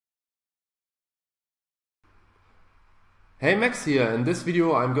Hey, Max here. In this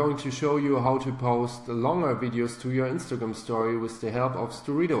video I'm going to show you how to post longer videos to your Instagram story with the help of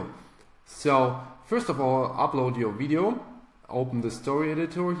Storido. So first of all, upload your video, open the story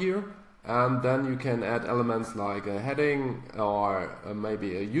editor here, and then you can add elements like a heading or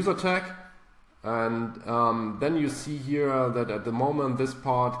maybe a user tag. And then you see here that at the moment this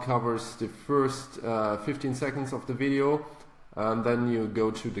part covers the first 15 seconds of the video, and then you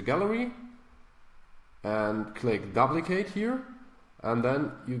go to the gallery and click duplicate here, and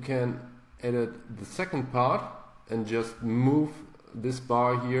then you can edit the second part and just move this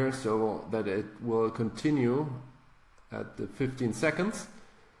bar here so that it will continue at the 15 seconds.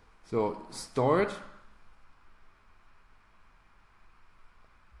 So store it,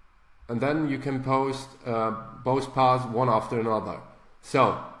 and then you can post both parts one after another.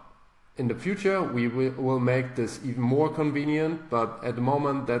 So in the future we will make this even more convenient, but at the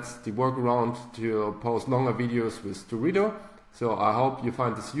moment that's the workaround to post longer videos with Storido. So I hope you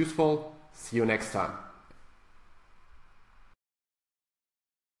find this useful. See you next time.